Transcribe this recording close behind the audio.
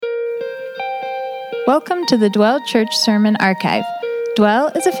Welcome to the Dwell Church Sermon Archive. Dwell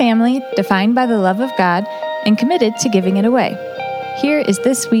is a family defined by the love of God and committed to giving it away. Here is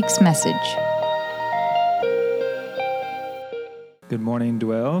this week's message. Good morning,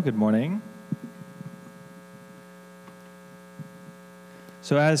 Dwell. Good morning.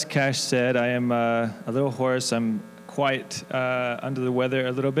 So as Cash said, I am a little hoarse. I'm quite under the weather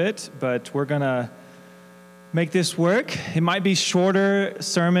a little bit, but we're going to make this work. It might be shorter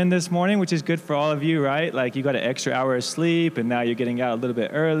sermon this morning, which is good for all of you, right? Like you got an extra hour of sleep, and now you're getting out a little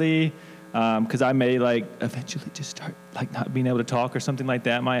bit early, because I may eventually just start not being able to talk or something like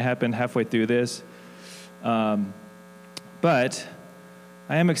that. Might happen halfway through this. But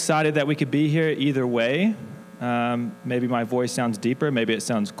I am excited that we could be here either way. Maybe my voice sounds deeper. Maybe it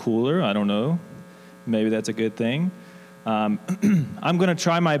sounds cooler. I don't know. Maybe that's a good thing. I'm going to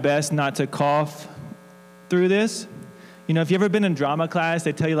try my best not to cough through this. You know, if you've ever been in drama class,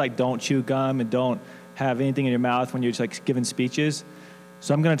 they tell you don't chew gum and don't have anything in your mouth when you're just giving speeches.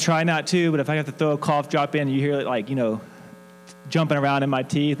 So I'm going to try not to, but if I have to throw a cough drop in and you hear it jumping around in my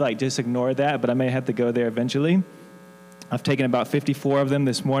teeth, just ignore that, but I may have to go there eventually. I've taken about 54 of them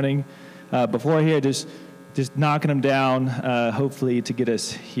this morning before here, just knocking them down, hopefully to get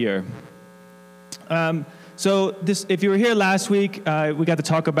us here. If you were here last week, we got to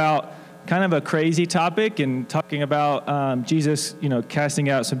talk about kind of a crazy topic and talking about Jesus, casting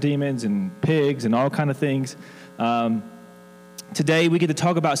out some demons and pigs and all kind of things. Today we get to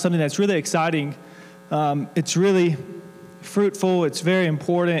talk about something that's really exciting. It's really fruitful. It's very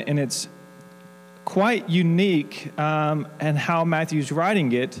important, and it's quite unique and how Matthew's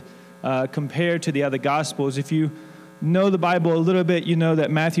writing it compared to the other Gospels. If you know the Bible a little bit, you know that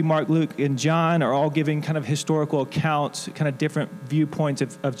Matthew, Mark, Luke, and John are all giving kind of historical accounts, kind of different viewpoints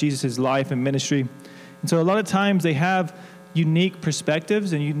of Jesus' life and ministry. And so a lot of times they have unique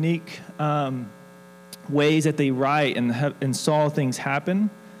perspectives and unique ways that they write and saw things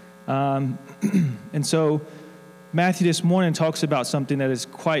happen. And so Matthew this morning talks about something that is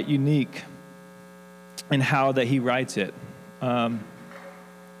quite unique in how that he writes it. And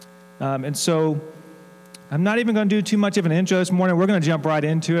so I'm not even going to do too much of an intro this morning. We're going to jump right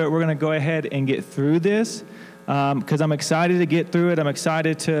into it. We're going to go ahead and get through this because I'm excited to get through it. I'm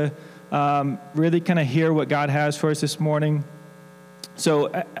excited to really kind of hear what God has for us this morning. So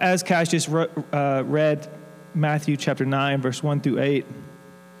as Cash just read Matthew chapter 9, verse 1 through 8,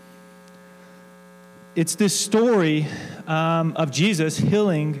 it's this story of Jesus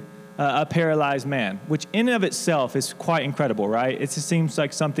healing a paralyzed man, which in and of itself is quite incredible, right? It just seems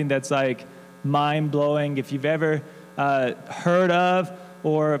like something that's mind-blowing. If you've ever heard of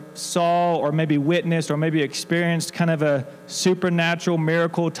or saw or maybe witnessed or maybe experienced kind of a supernatural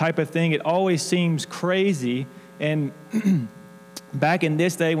miracle type of thing, it always seems crazy. And back in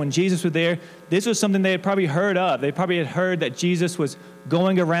this day when Jesus was there, this was something they had probably heard of. They probably had heard that Jesus was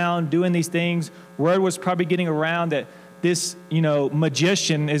going around doing these things. Word was probably getting around that this,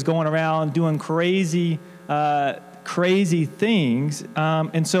 magician is going around doing crazy things.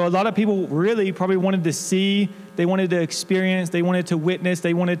 And so a lot of people really probably wanted to see, they wanted to experience, they wanted to witness,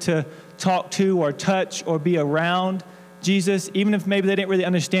 they wanted to talk to or touch or be around Jesus, even if maybe they didn't really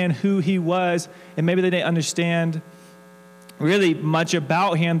understand who he was and maybe they didn't understand really much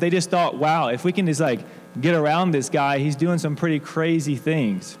about him. They just thought, wow, if we can just get around this guy, he's doing some pretty crazy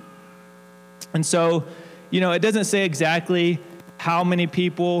things. And so, it doesn't say exactly how many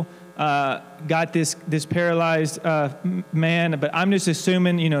people got this paralyzed man, but I'm just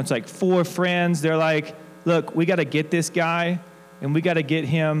assuming, it's 4 friends. They're look, we got to get this guy, and we got to get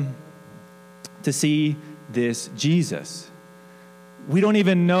him to see this Jesus. We don't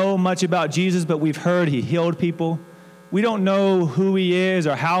even know much about Jesus, but we've heard he healed people. We don't know who he is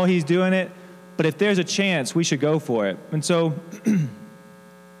or how he's doing it, but if there's a chance, we should go for it. And so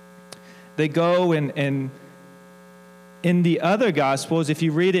they go and in the other Gospels, if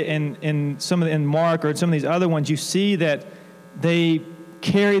you read it in Mark or some of these other ones, you see that they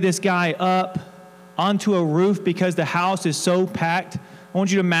carry this guy up onto a roof because the house is so packed. I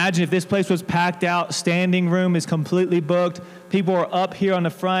want you to imagine if this place was packed out, standing room is completely booked, people are up here on the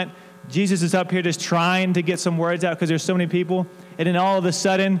front, Jesus is up here just trying to get some words out because there's so many people, and then all of a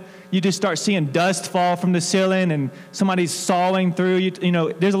sudden, you just start seeing dust fall from the ceiling and somebody's sawing through.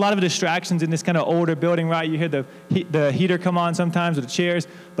 There's a lot of distractions in this kind of older building, right? You hear the heater come on sometimes with the chairs.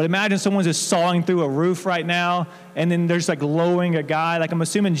 But imagine someone's just sawing through a roof right now, and then there's lowering a guy. I'm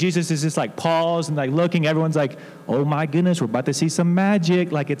assuming Jesus is just paused and looking. Everyone's oh my goodness, we're about to see some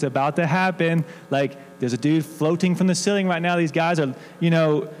magic. It's about to happen. There's a dude floating from the ceiling right now. These guys are,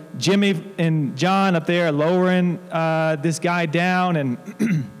 Jimmy and John up there are lowering this guy down.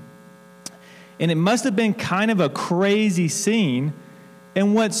 And it must have been kind of a crazy scene.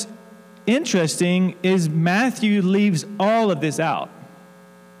 And what's interesting is Matthew leaves all of this out.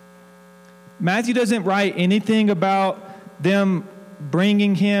 Matthew doesn't write anything about them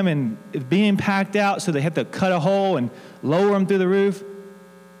bringing him and being packed out, so they have to cut a hole and lower him through the roof.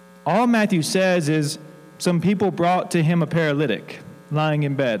 All Matthew says is some people brought to him a paralytic lying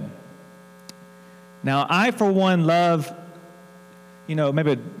in bed. Now, I, for one, love,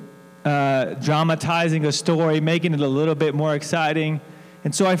 maybe dramatizing a story, making it a little bit more exciting.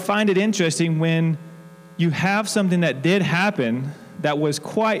 And so I find it interesting when you have something that did happen that was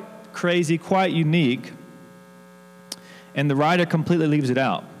quite crazy, quite unique, and the writer completely leaves it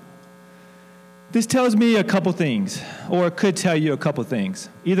out. This tells me a couple things, or it could tell you a couple things.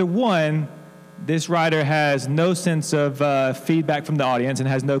 Either one, this writer has no sense of feedback from the audience and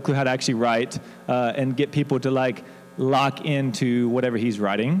has no clue how to actually write and get people to lock into whatever he's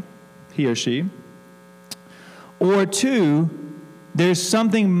writing, he or she. Or two, there's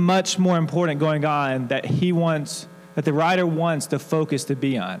something much more important going on that the writer wants the focus to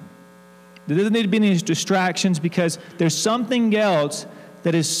be on. There doesn't need to be any distractions because there's something else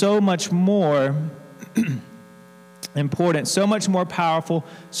that is so much more important, so much more powerful,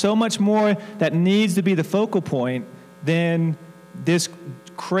 so much more that needs to be the focal point than this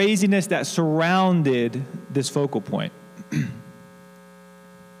craziness that surrounded this focal point.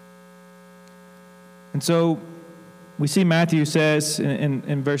 And so we see Matthew says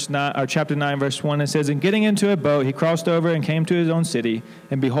in verse 9, or chapter 9, verse 1, it says, "And getting into a boat, he crossed over and came to his own city.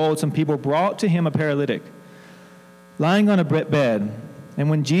 And behold, some people brought to him a paralytic, lying on a bed. And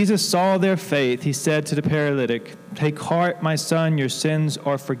when Jesus saw their faith, he said to the paralytic, 'Take heart, my son, your sins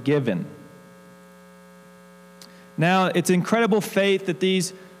are forgiven.'" Now, it's incredible faith that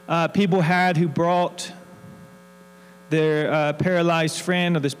these people had who brought their paralyzed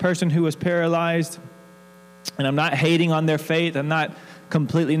friend, or this person who was paralyzed. And I'm not hating on their faith. I'm not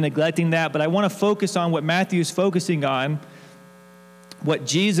completely neglecting that. But I want to focus on what Matthew is focusing on, what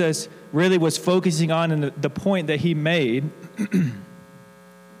Jesus really was focusing on, and the point that he made.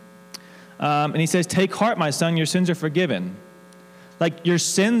 And he says, "Take heart, my son, your sins are forgiven." Your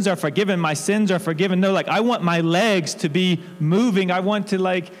sins are forgiven, my sins are forgiven. No, I want my legs to be moving. I want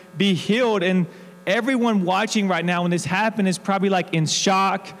to, be healed. And everyone watching right now when this happened is probably, in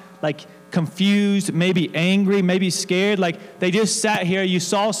shock, confused, maybe angry, maybe scared. They just sat here. You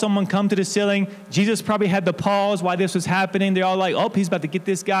saw someone come to the ceiling. Jesus probably had to pause while this was happening. They're all like, "Oh, he's about to get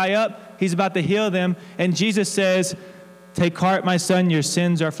this guy up. He's about to heal them." And Jesus says, "Take heart, my son, your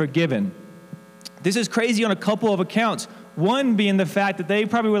sins are forgiven." This is crazy on a couple of accounts. One being the fact that they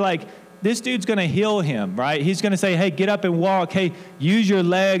probably were like, this dude's going to heal him, right? He's going to say, "Hey, get up and walk. Hey, use your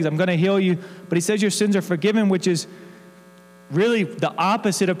legs. I'm going to heal you." But he says your sins are forgiven, which is really the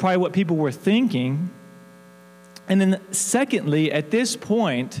opposite of probably what people were thinking. And then secondly, at this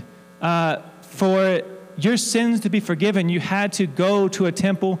point, for your sins to be forgiven, you had to go to a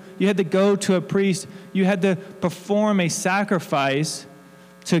temple, you had to go to a priest, you had to perform a sacrifice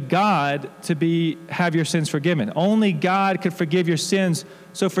to God to have your sins forgiven. Only God could forgive your sins.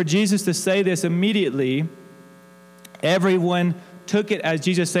 So for Jesus to say this immediately, everyone took it as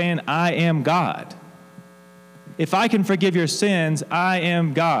Jesus saying, "I am God. If I can forgive your sins, I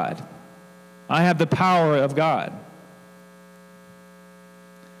am God. I have the power of God."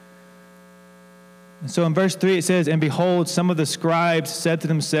 And so in verse 3 it says, "And behold, some of the scribes said to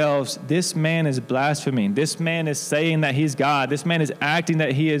themselves, 'This man is blaspheming. This man is saying that he's God. This man is acting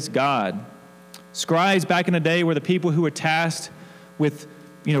that he is God.'" Scribes back in the day were the people who were tasked with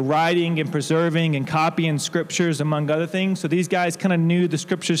writing and preserving and copying scriptures, among other things. So these guys kind of knew the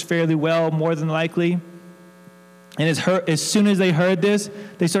scriptures fairly well, more than likely. And as soon as they heard this,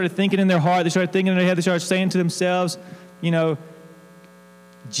 they started thinking in their heart, they started thinking in their head, they started saying to themselves,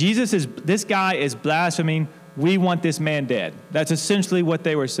 this guy is blaspheming. We want this man dead. That's essentially what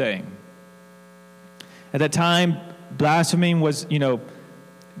they were saying. At that time, blaspheming was,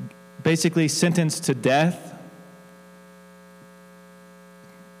 basically sentenced to death.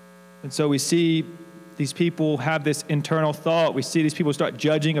 And so we see these people have this internal thought. We see these people start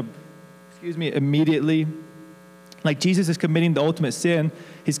judging, immediately. Jesus is committing the ultimate sin.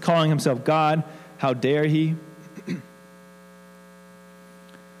 He's calling himself God. How dare he?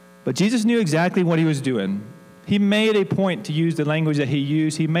 But Jesus knew exactly what he was doing. He made a point to use the language that he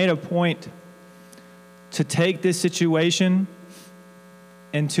used. He made a point to take this situation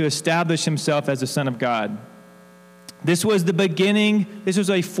and to establish himself as the Son of God. This was the beginning. This was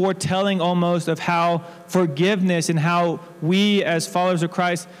a foretelling almost of how forgiveness and how we as followers of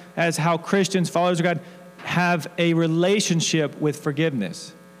Christ, as how Christians, followers of God, have a relationship with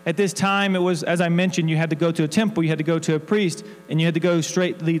forgiveness. At this time, it was, as I mentioned, you had to go to a temple, you had to go to a priest, and you had to go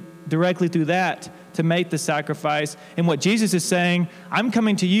directly through that to make the sacrifice. And what Jesus is saying, I'm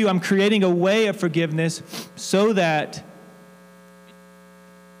coming to you, I'm creating a way of forgiveness so that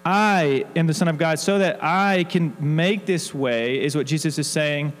I am the Son of God, so that I can make this way, is what Jesus is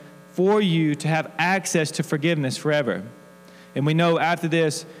saying, for you to have access to forgiveness forever. And we know after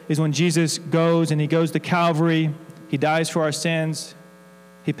this is when Jesus goes and he goes to Calvary, he dies for our sins,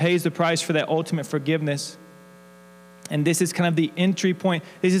 he pays the price for that ultimate forgiveness. And this is kind of the entry point.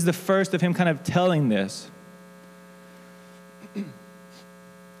 This is the first of him kind of telling this.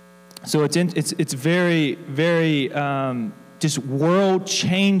 So it's very, very just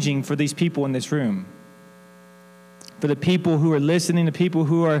world-changing for these people in this room. For the people who are listening, the people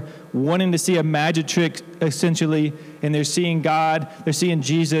who are wanting to see a magic trick, essentially, and they're seeing God, they're seeing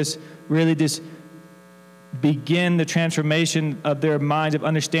Jesus really just begin the transformation of their minds, of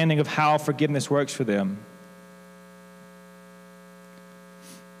understanding of how forgiveness works for them.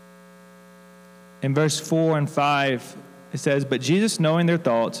 In verse 4 and 5, it says, "But Jesus, knowing their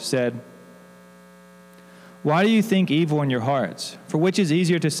thoughts, said, 'Why do you think evil in your hearts? For which is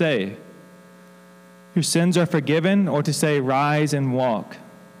easier to say, your sins are forgiven, or to say, rise and walk?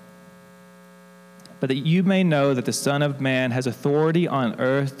 But that you may know that the Son of Man has authority on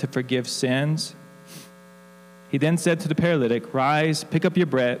earth to forgive sins.' He then said to the paralytic, 'Rise, pick up your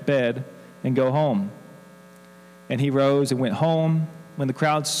bed, and go home.' And he rose and went home. When the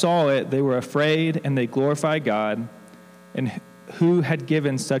crowd saw it, they were afraid, and they glorified God, and who had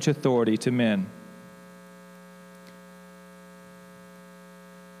given such authority to men."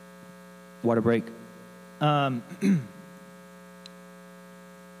 Water break. And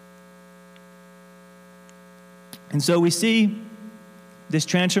so we see this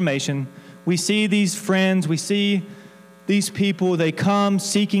transformation. We see these friends. We see these people. They come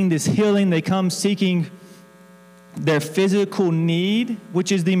seeking this healing. They come seeking their physical need,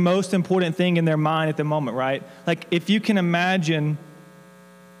 which is the most important thing in their mind at the moment, right? Like, if you can imagine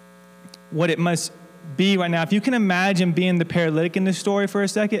what it must be right now, if you can imagine being the paralytic in this story for a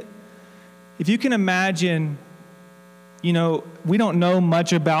second, if you can imagine, we don't know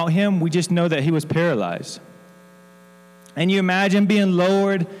much about him. We just know that he was paralyzed. And you imagine being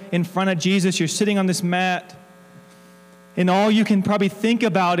lowered in front of Jesus. You're sitting on this mat. And all you can probably think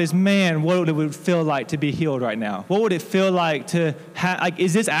about is, man, what it would feel like to be healed right now. What would it feel like to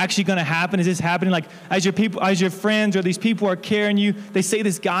is this actually going to happen? Is this happening? Like, as your friends or these people are carrying you, they say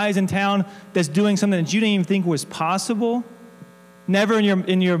this guy's in town that's doing something that you didn't even think was possible. Never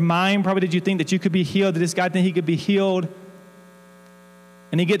in your mind probably did you think that you could be healed, that this guy think he could be healed.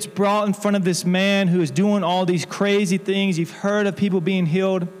 And he gets brought in front of this man who is doing all these crazy things. You've heard of people being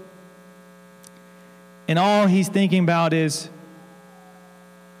healed. And all he's thinking about is,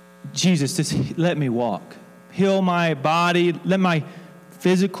 Jesus, just let me walk. Heal my body. Let my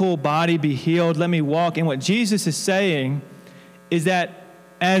physical body be healed. Let me walk. And what Jesus is saying is that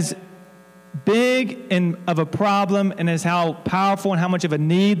as big and of a problem and as how powerful and how much of a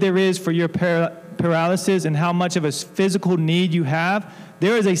need there is for your paralysis and how much of a physical need you have,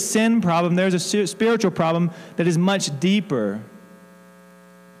 there is a sin problem, there's a spiritual problem that is much deeper.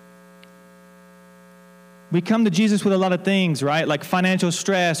 We come to Jesus with a lot of things, right? Like financial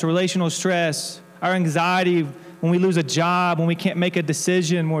stress, relational stress, our anxiety when we lose a job, when we can't make a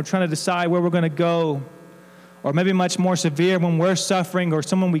decision, when we're trying to decide where we're going to go. Or maybe much more severe when we're suffering or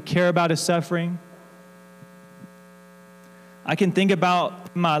someone we care about is suffering. I can think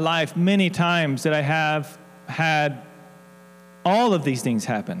about my life many times that I have had all of these things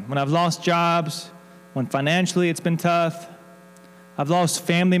happen. When I've lost jobs, when financially it's been tough, I've lost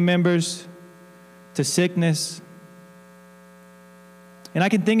family members to sickness. And I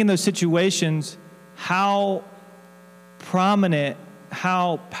can think in those situations how prominent,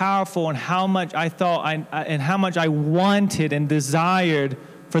 how powerful, and how much I thought and how much I wanted and desired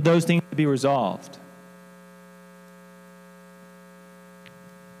for those things to be resolved.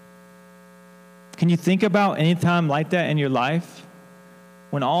 Can you think about any time like that in your life?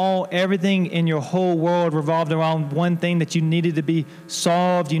 When everything in your whole world revolved around one thing that you needed to be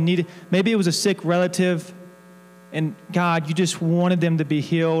solved. Maybe it was a sick relative, and God, you just wanted them to be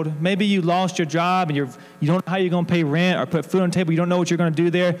healed. Maybe you lost your job, and you don't know how you're going to pay rent or put food on the table. You don't know what you're going to do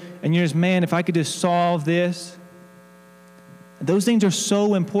there, and you're just, man, if I could just solve this. Those things are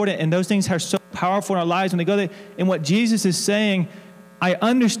so important, and those things are so powerful in our lives when they go there. And what Jesus is saying, I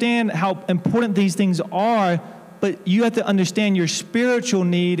understand how important these things are, but you have to understand your spiritual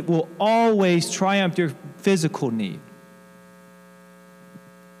need will always triumph your physical need.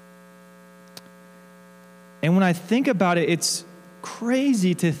 And when I think about it,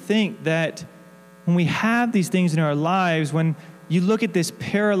 crazy to think that when we have these things in our lives, when you look at this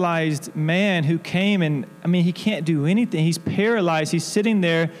paralyzed man who came and, he can't do anything. He's paralyzed. He's sitting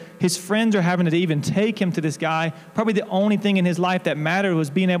there. His friends are having to even take him to this guy. Probably the only thing in his life that mattered was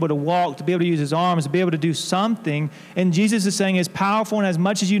being able to walk, to be able to use his arms, to be able to do something. And Jesus is saying, as powerful and as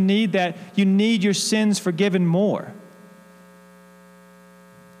much as you need that, you need your sins forgiven more.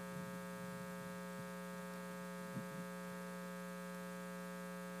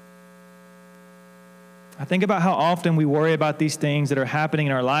 I think about how often we worry about these things that are happening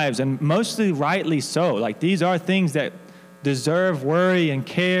in our lives, and mostly rightly so. Like, these are things that deserve worry and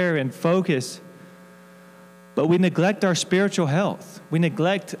care and focus. But we neglect our spiritual health. We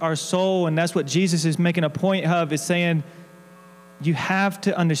neglect our soul, and that's what Jesus is making a point of, is saying, you have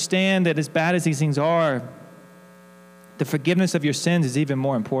to understand that as bad as these things are, the forgiveness of your sins is even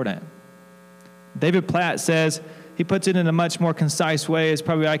more important. David Platt says, he puts it in a much more concise way, as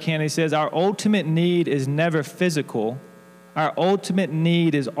probably I can. He says, our ultimate need is never physical. Our ultimate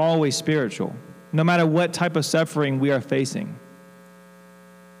need is always spiritual, no matter what type of suffering we are facing.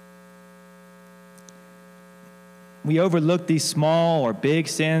 We overlook these small or big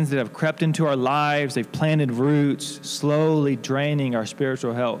sins that have crept into our lives. They've planted roots, slowly draining our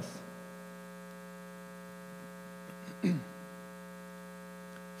spiritual health.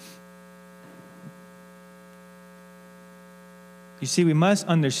 You see, we must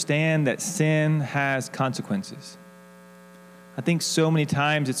understand that sin has consequences. I think so many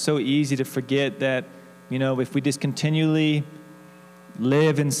times it's so easy to forget that, if we just continually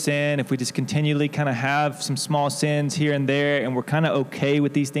live in sin, if we just continually kind of have some small sins here and there, and we're kind of okay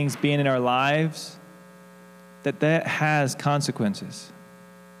with these things being in our lives, that has consequences.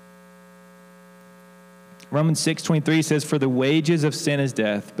 Romans 6:23 says, for the wages of sin is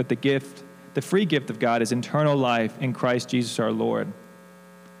death, but the free gift of God is eternal life in Christ Jesus our Lord.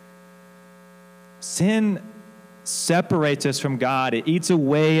 Sin separates us from God. It eats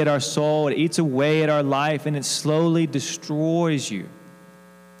away at our soul. It eats away at our life, and it slowly destroys you.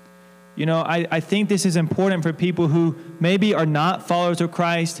 I think this is important for people who maybe are not followers of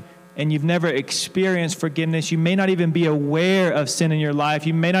Christ and you've never experienced forgiveness. You may not even be aware of sin in your life.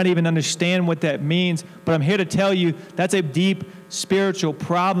 You may not even understand what that means. But I'm here to tell you that's a deep spiritual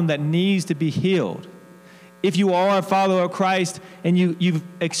problem that needs to be healed. If you are a follower of Christ and you've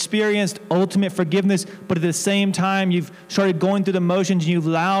experienced ultimate forgiveness, but at the same time you've started going through the motions and you've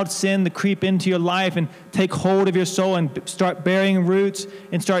allowed sin to creep into your life and take hold of your soul and start bearing roots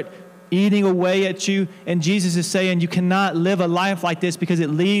and start eating away at you, and Jesus is saying you cannot live a life like this because it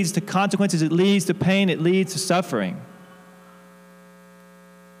leads to consequences, it leads to pain, it leads to suffering.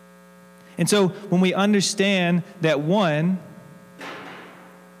 And so when we understand that, one,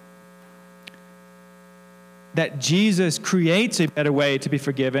 that Jesus creates a better way to be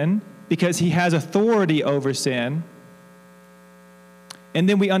forgiven because he has authority over sin, and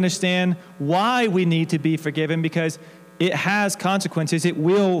then we understand why we need to be forgiven because it has consequences. It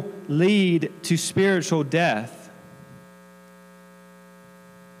will lead to spiritual death.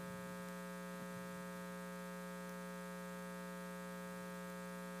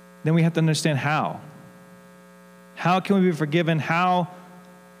 Then we have to understand how. How can we be forgiven? How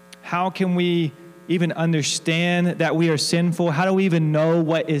can we even understand that we are sinful? How do we even know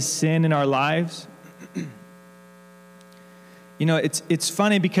what is sin in our lives? It's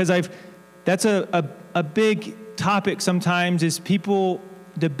funny because that's a big topic sometimes is people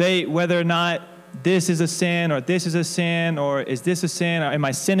debate whether or not this is a sin or this is a sin or is this a sin or am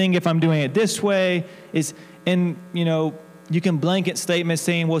I sinning if I'm doing it this way? You can blanket statements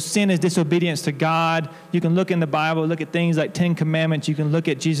saying, well, sin is disobedience to God. You can look in the Bible, look at things like 10 Commandments. You can look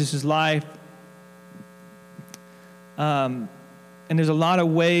at Jesus' life. And there's a lot of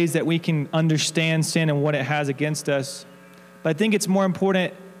ways that we can understand sin and what it has against us. But I think it's more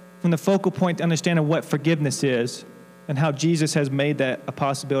important from the focal point to understanding what forgiveness is and how Jesus has made that a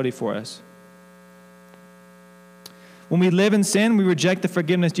possibility for us. When we live in sin, we reject the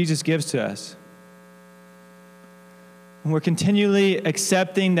forgiveness Jesus gives to us. When we're continually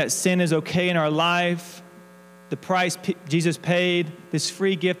accepting that sin is okay in our life, the price Jesus paid, this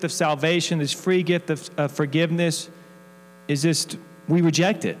free gift of salvation, this free gift of forgiveness, is just, we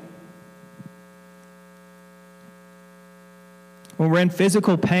reject it. When we're in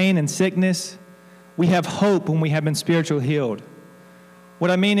physical pain and sickness, we have hope when we have been spiritually healed. What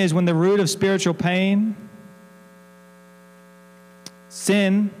I mean is when the root of spiritual pain,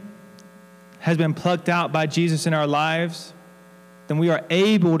 sin, has been plucked out by Jesus in our lives, then we are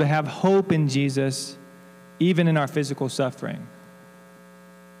able to have hope in Jesus even in our physical suffering.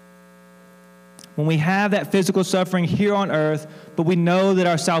 when we have that physical suffering here on earth, but we know that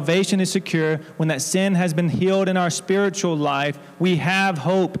our salvation is secure, when that sin has been healed in our spiritual life, we have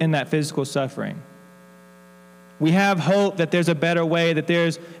hope in that physical suffering. We have hope that there's a better way, that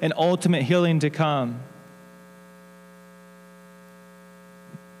there's an ultimate healing to come.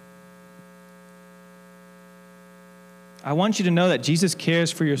 I want you to know that Jesus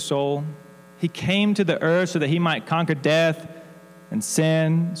cares for your soul. He came to the earth so that he might conquer death and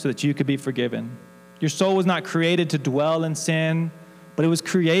sin so that you could be forgiven. Your soul was not created to dwell in sin, but it was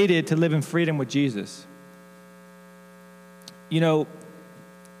created to live in freedom with Jesus. You know,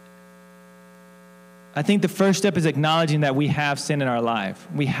 I think the first step is acknowledging that we have sin in our life.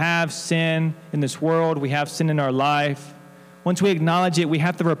 We have sin in this world. We have sin in our life. Once we acknowledge it, we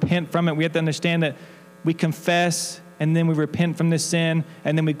have to repent from it. We have to understand that we confess, and then we repent from this sin,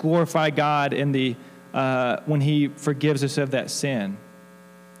 and then we glorify God in the when he forgives us of that sin.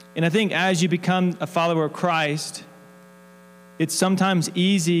 And I think as you become a follower of Christ, it's sometimes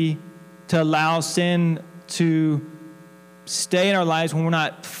easy to allow sin to stay in our lives when we're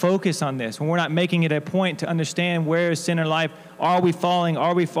not focused on this, when we're not making it a point to understand where is sin in our life. Are we falling?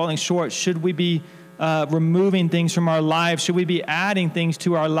 Are we falling short? Should we be removing things from our lives? Should we be adding things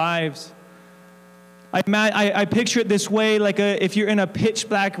to our lives? I picture it this way, like if you're in a pitch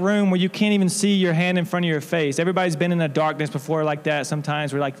black room where you can't even see your hand in front of your face. Everybody's been in the darkness before like that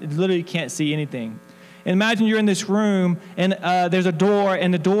sometimes, where like literally can't see anything. And imagine you're in this room and there's a door,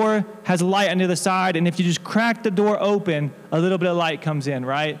 and the door has light on the other side, and if you just crack the door open, a little bit of light comes in,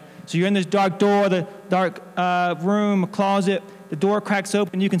 right? So you're in this dark door, the dark room, closet, the door cracks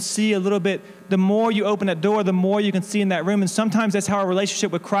open, you can see a little bit. The more you open that door, the more you can see in that room. And sometimes that's how our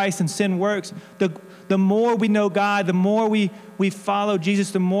relationship with Christ and sin works. The more we know God, the more we follow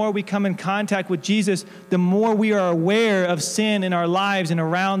Jesus, the more we come in contact with Jesus, the more we are aware of sin in our lives and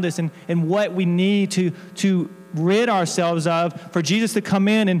around us, and what we need to rid ourselves of, for Jesus to come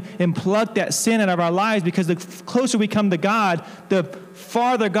in and pluck that sin out of our lives, because the closer we come to God, the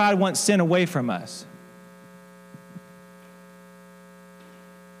farther God wants sin away from us.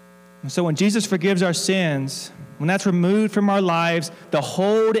 And so when Jesus forgives our sins, when that's removed from our lives, the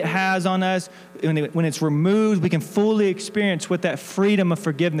hold it has on us, when it's removed, we can fully experience what that freedom of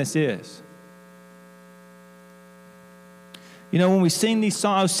forgiveness is. You know, when we sing these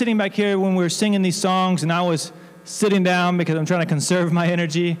songs, I was sitting back here when we were singing these songs, and I was sitting down because I'm trying to conserve my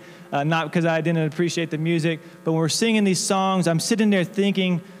energy, not because I didn't appreciate the music, but when we're singing these songs, I'm sitting there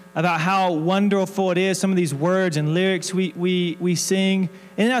thinking about how wonderful it is, some of these words and lyrics we sing.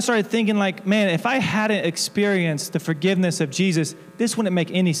 And then I started thinking, like, man, if I hadn't experienced the forgiveness of Jesus, this wouldn't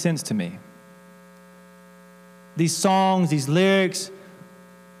make any sense to me. These songs, these lyrics,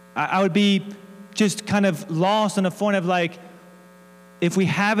 I would be just kind of lost on the point of, like, if we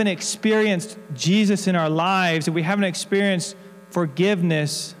haven't experienced Jesus in our lives, if we haven't experienced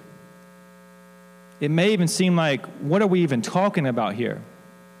forgiveness, it may even seem like, what are we even talking about here?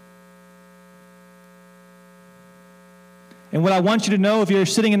 And what I want you to know, if you're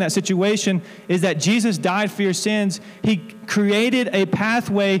sitting in that situation, is that Jesus died for your sins. He created a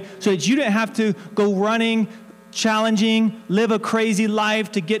pathway so that you didn't have to go running, challenging, live a crazy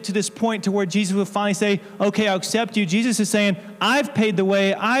life to get to this point to where Jesus will finally say, okay, I'll accept you. Jesus is saying, I've paid the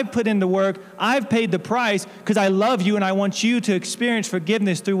way, I've put in the work, I've paid the price because I love you and I want you to experience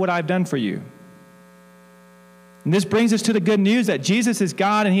forgiveness through what I've done for you. And this brings us to the good news that Jesus is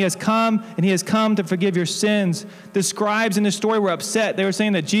God, and he has come to forgive your sins. The scribes in this story were upset. They were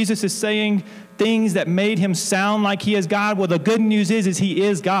saying that Jesus is saying things that made him sound like he is God. Well, the good news is he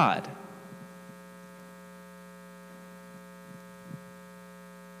is God.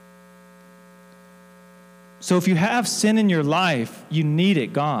 So if you have sin in your life, you need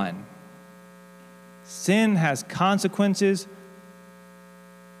it gone. Sin has consequences,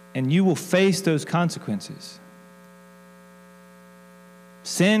 and you will face those consequences.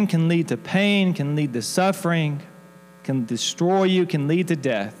 Sin can lead to pain, can lead to suffering, can destroy you, can lead to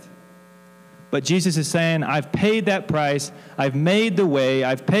death. But Jesus is saying, I've paid that price, I've made the way,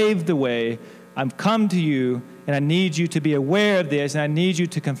 I've paved the way, I've come to you, and I need you to be aware of this, and I need you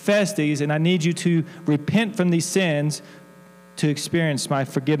to confess these, and I need you to repent from these sins to experience my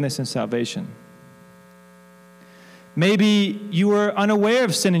forgiveness and salvation. Maybe you were unaware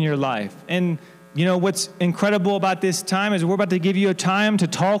of sin in your life, and you know, what's incredible about this time is we're about to give you a time to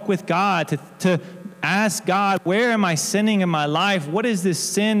talk with God, to ask God, where am I sinning in my life? What does this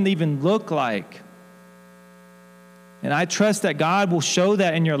sin even look like? And I trust that God will show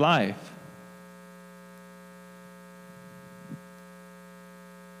that in your life.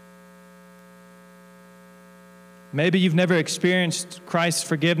 Maybe you've never experienced Christ's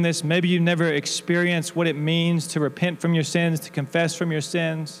forgiveness. Maybe you've never experienced what it means to repent from your sins, to confess from your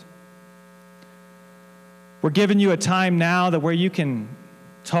sins. We're giving you a time now that where you can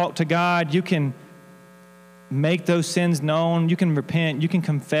talk to God, you can make those sins known, you can repent, you can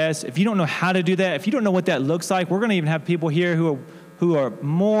confess. If you don't know how to do that, if you don't know what that looks like, we're going to even have people here who are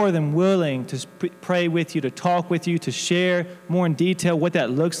more than willing to pray with you, to talk with you, to share more in detail what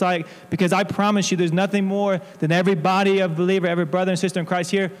that looks like. Because I promise you, there's nothing more than every body of believer, every brother and sister in Christ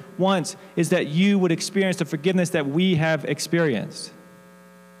here wants, is that you would experience the forgiveness that we have experienced.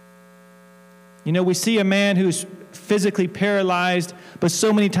 You know, we see a man who's physically paralyzed, but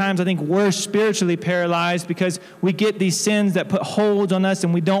so many times I think we're spiritually paralyzed because we get these sins that put holds on us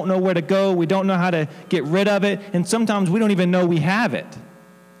and we don't know where to go. We don't know how to get rid of it. And sometimes we don't even know we have it.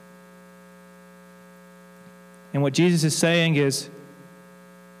 And what Jesus is saying is,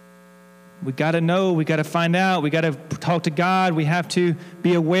 we got to know, we got to find out, we got to talk to God, we have to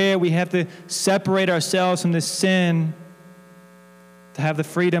be aware, we have to separate ourselves from this sin to have the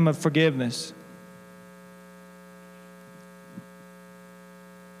freedom of forgiveness.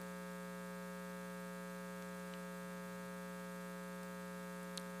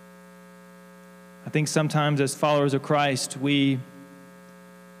 I think sometimes as followers of Christ, we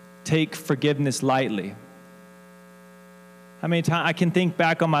take forgiveness lightly. How many times I can think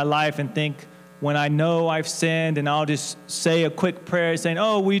back on my life and think when I know I've sinned and I'll just say a quick prayer saying,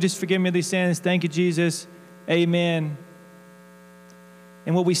 oh, will you just forgive me of these sins? Thank you, Jesus. Amen.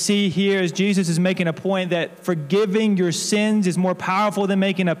 And what we see here is Jesus is making a point that forgiving your sins is more powerful than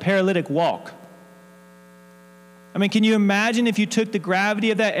making a paralytic walk. I mean, can you imagine if you took the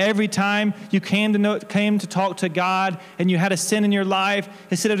gravity of that every time you came to talk to God and you had a sin in your life,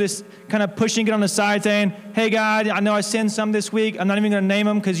 instead of just kind of pushing it on the side saying, hey, God, I know I sinned some this week. I'm not even going to name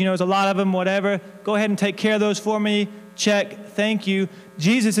them because, there's a lot of them, whatever. Go ahead and take care of those for me. Check. Thank you.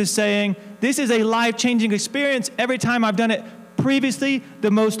 Jesus is saying, this is a life-changing experience every time I've done it. Previously, the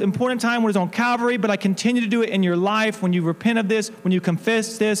most important time was on Calvary, but I continue to do it in your life when you repent of this, when you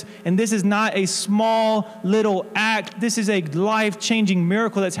confess this. And this is not a small little act. This is a life-changing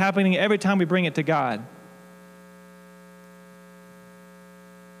miracle that's happening every time we bring it to God.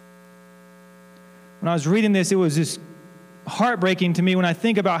 When I was reading this, it was just heartbreaking to me when I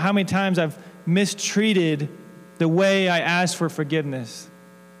think about how many times I've mistreated the way I asked for forgiveness.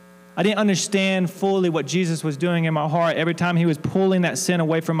 I didn't understand fully what Jesus was doing in my heart. Every time he was pulling that sin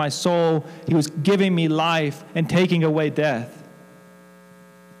away from my soul, he was giving me life and taking away death.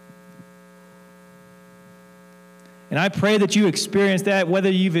 And I pray that you experience that,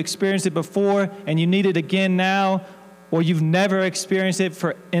 whether you've experienced it before and you need it again now, or you've never experienced it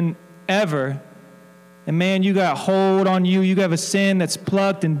ever. And man, you got a hold on you. You have a sin that's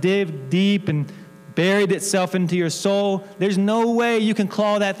plucked and digged deep and buried itself into your soul. There's no way you can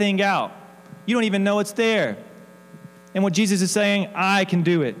claw that thing out. You don't even know it's there. And what Jesus is saying, I can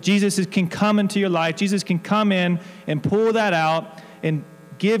do it. Jesus can come into your life. Jesus can come in and pull that out and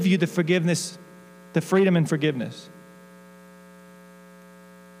give you the forgiveness, the freedom and forgiveness.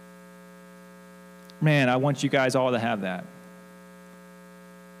 Man, I want you guys all to have that.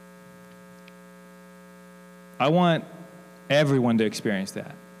 I want everyone to experience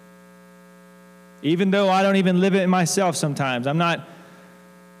that. Even though I don't even live it myself sometimes. I'm not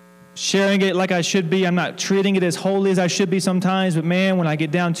sharing it like I should be. I'm not treating it as holy as I should be sometimes. But man, when I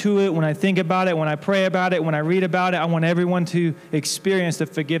get down to it, when I think about it, when I pray about it, when I read about it, I want everyone to experience the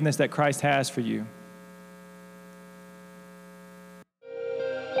forgiveness that Christ has for you.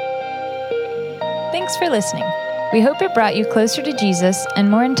 Thanks for listening. We hope it brought you closer to Jesus and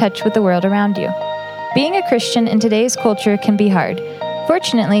more in touch with the world around you. Being a Christian in today's culture can be hard.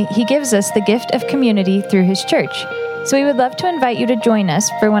 Fortunately, he gives us the gift of community through his church. So we would love to invite you to join us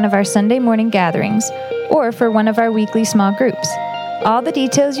for one of our Sunday morning gatherings or for one of our weekly small groups. All the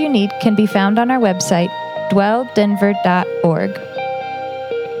details you need can be found on our website, dwelldenver.org.